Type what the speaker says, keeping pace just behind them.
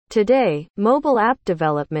Today, mobile app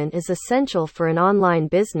development is essential for an online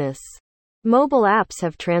business. Mobile apps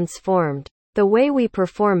have transformed the way we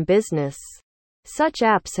perform business. Such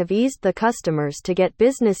apps have eased the customers to get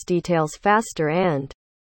business details faster and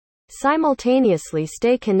simultaneously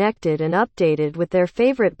stay connected and updated with their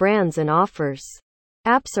favorite brands and offers.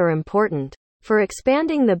 Apps are important for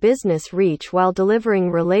expanding the business reach while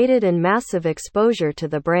delivering related and massive exposure to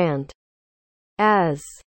the brand. As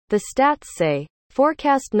the stats say,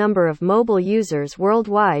 forecast number of mobile users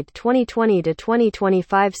worldwide 2020 to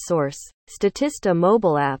 2025 source, Statista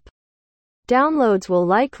mobile app. Downloads will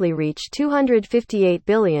likely reach 258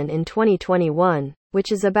 billion in 2021,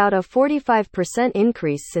 which is about a 45%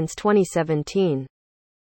 increase since 2017.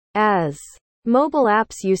 As mobile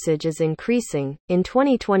apps usage is increasing, in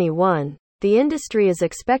 2021, the industry is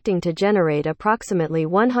expecting to generate approximately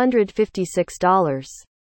 $156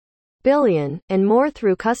 billion and more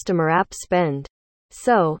through customer app spend.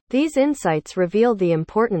 So, these insights reveal the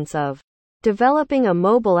importance of developing a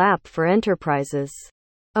mobile app for enterprises.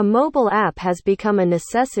 A mobile app has become a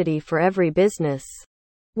necessity for every business.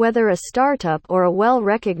 Whether a startup or a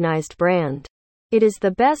well-recognized brand, it is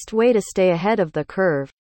the best way to stay ahead of the curve.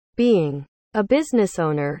 Being a business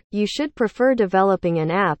owner, you should prefer developing an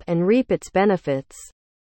app and reap its benefits.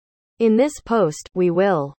 In this post, we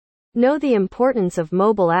will know the importance of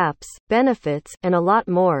mobile apps, benefits, and a lot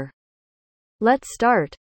more. Let's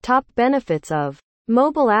start. Top benefits of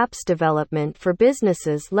mobile apps development for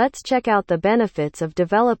businesses. Let's check out the benefits of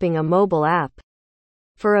developing a mobile app.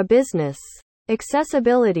 For a business,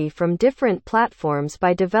 accessibility from different platforms.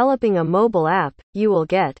 By developing a mobile app, you will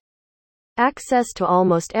get access to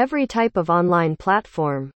almost every type of online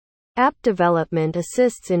platform. App development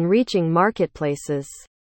assists in reaching marketplaces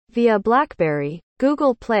via BlackBerry,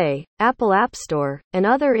 Google Play, Apple App Store, and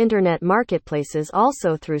other internet marketplaces,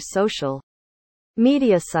 also through social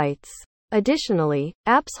media sites. Additionally,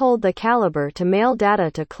 apps hold the caliber to mail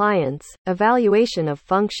data to clients, evaluation of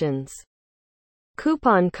functions,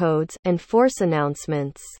 coupon codes, and force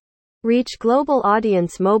announcements. Reach global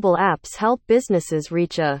audience. Mobile apps help businesses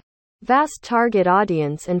reach a vast target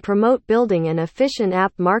audience and promote building an efficient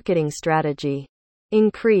app marketing strategy.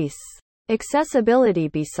 Increase accessibility.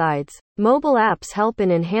 Besides, mobile apps help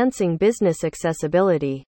in enhancing business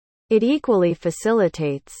accessibility. It equally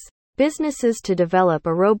facilitates businesses to develop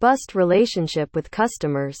a robust relationship with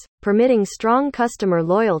customers, permitting strong customer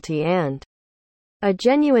loyalty and a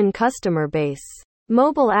genuine customer base.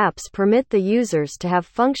 Mobile apps permit the users to have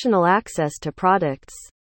functional access to products,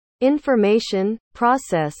 information,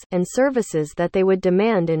 process, and services that they would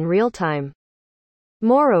demand in real time.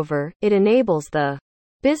 Moreover, it enables the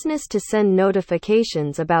business to send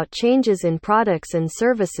notifications about changes in products and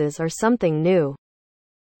services or something new.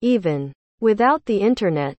 Even without the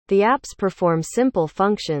internet, the apps perform simple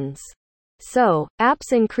functions. So,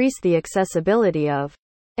 apps increase the accessibility of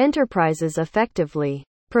enterprises effectively.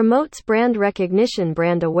 Promotes brand recognition.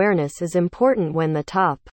 Brand awareness is important when the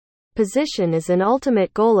top position is an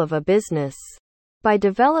ultimate goal of a business. By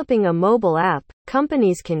developing a mobile app,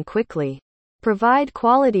 companies can quickly provide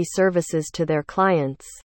quality services to their clients.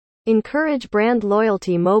 Encourage brand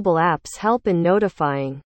loyalty. Mobile apps help in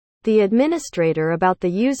notifying the administrator about the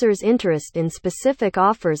user's interest in specific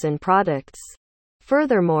offers and products.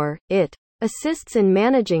 Furthermore, it assists in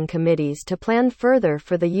managing committees to plan further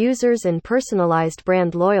for the users and personalized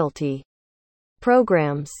brand loyalty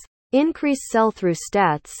programs. Increase sell-through.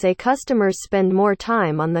 Stats say customers spend more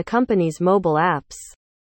time on the company's mobile apps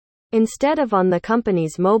instead of on the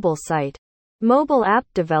company's mobile site. Mobile app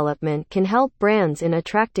development can help brands in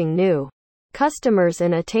attracting new customers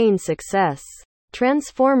and attain success.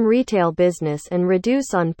 Transform retail business and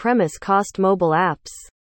reduce on-premise cost. Mobile apps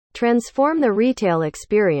transform the retail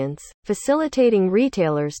experience, facilitating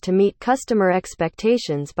retailers to meet customer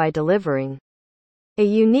expectations by delivering a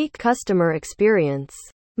unique customer experience.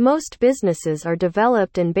 Most businesses are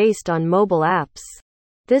developed and based on mobile apps.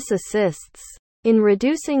 This assists in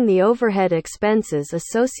reducing the overhead expenses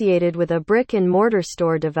associated with a brick-and-mortar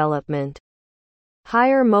store development.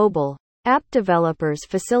 Hire mobile app developers.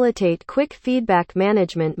 Facilitate quick feedback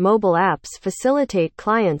management. Mobile apps facilitate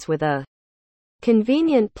clients with a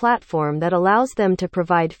convenient platform that allows them to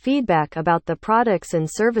provide feedback about the products and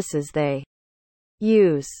services they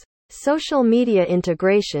use. Social media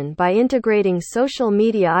integration. By integrating social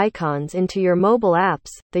media icons into your mobile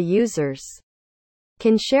apps, the users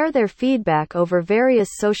can share their feedback over various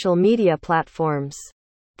social media platforms.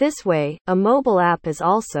 This way, a mobile app is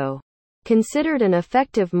also considered an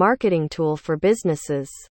effective marketing tool for businesses.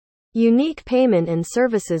 Unique payment and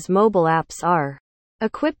services. Mobile apps are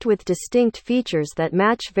equipped with distinct features that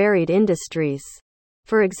match varied industries.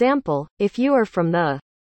 For example, if you are from the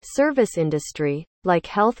service industry, like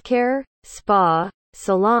healthcare, spa,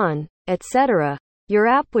 salon, etc., your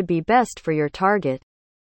app would be best for your target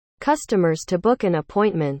customers to book an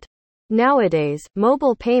appointment. Nowadays,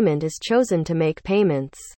 mobile payment is chosen to make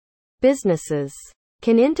payments. Businesses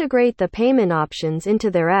can integrate the payment options into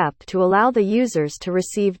their app to allow the users to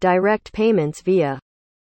receive direct payments via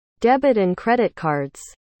debit and credit cards.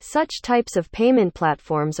 Such types of payment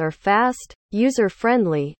platforms are fast,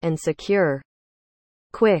 user-friendly, and secure.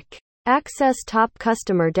 Quick access top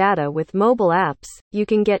customer data with mobile apps. You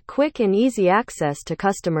can get quick and easy access to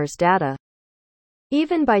customers' data.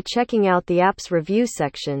 Even by checking out the app's review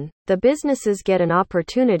section, the businesses get an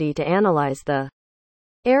opportunity to analyze the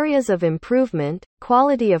areas of improvement,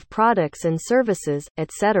 quality of products and services,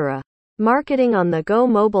 etc. Marketing on the go.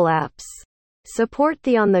 Mobile apps support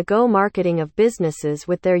the on-the-go marketing of businesses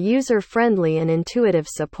with their user-friendly and intuitive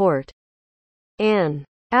support. An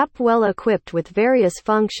app well equipped with various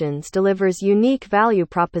functions delivers unique value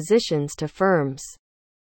propositions to firms.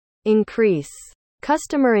 Increase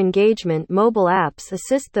customer engagement. Mobile apps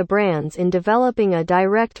assist the brands in developing a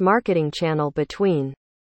direct marketing channel between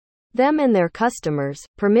them and their customers,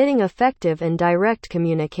 permitting effective and direct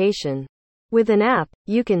communication. With an app,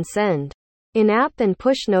 you can send in-app and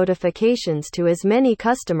push notifications to as many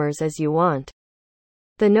customers as you want.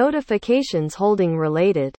 The notifications holding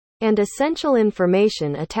related and essential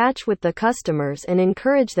information attach with the customers and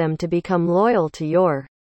encourage them to become loyal to your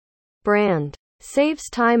brand. Saves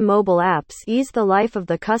time. Mobile apps ease the life of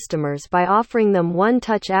the customers by offering them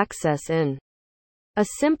one-touch access in a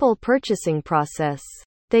simple purchasing process.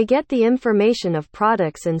 They get the information of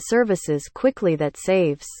products and services quickly that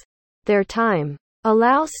saves their time.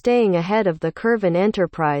 Allow staying ahead of the curve. An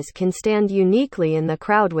enterprise can stand uniquely in the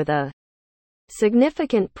crowd with a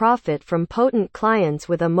significant profit from potent clients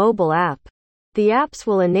with a mobile app. The apps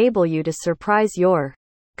will enable you to surprise your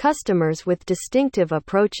customers with distinctive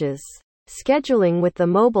approaches. Scheduling. With the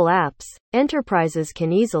mobile apps, enterprises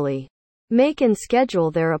can easily make and schedule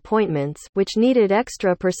their appointments, which needed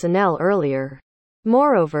extra personnel earlier.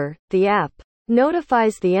 Moreover, the app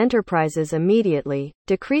notifies the enterprises immediately,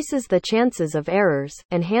 decreases the chances of errors,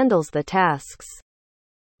 and handles the tasks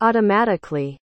automatically.